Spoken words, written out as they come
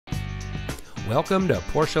Welcome to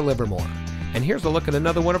Porsche Livermore, and here's a look at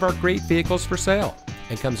another one of our great vehicles for sale.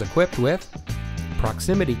 It comes equipped with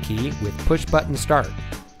proximity key with push-button start,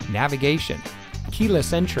 navigation,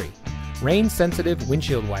 keyless entry, rain-sensitive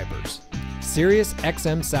windshield wipers, Sirius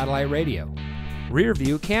XM satellite radio, rear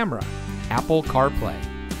view camera, Apple CarPlay,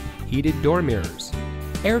 heated door mirrors,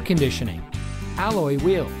 air conditioning, alloy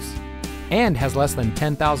wheels, and has less than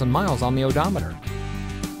 10,000 miles on the odometer.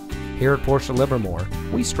 Here at Porsche Livermore,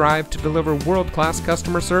 we strive to deliver world-class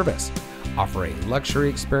customer service, offer a luxury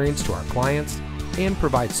experience to our clients, and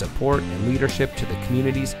provide support and leadership to the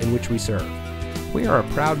communities in which we serve. We are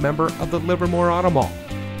a proud member of the Livermore Auto Mall,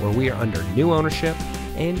 where we are under new ownership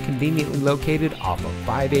and conveniently located off of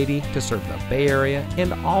 580 to serve the Bay Area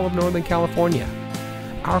and all of Northern California.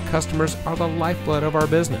 Our customers are the lifeblood of our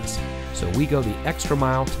business, so we go the extra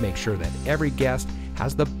mile to make sure that every guest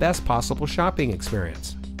has the best possible shopping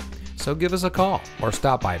experience. So give us a call or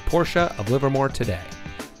stop by Porsche of Livermore today.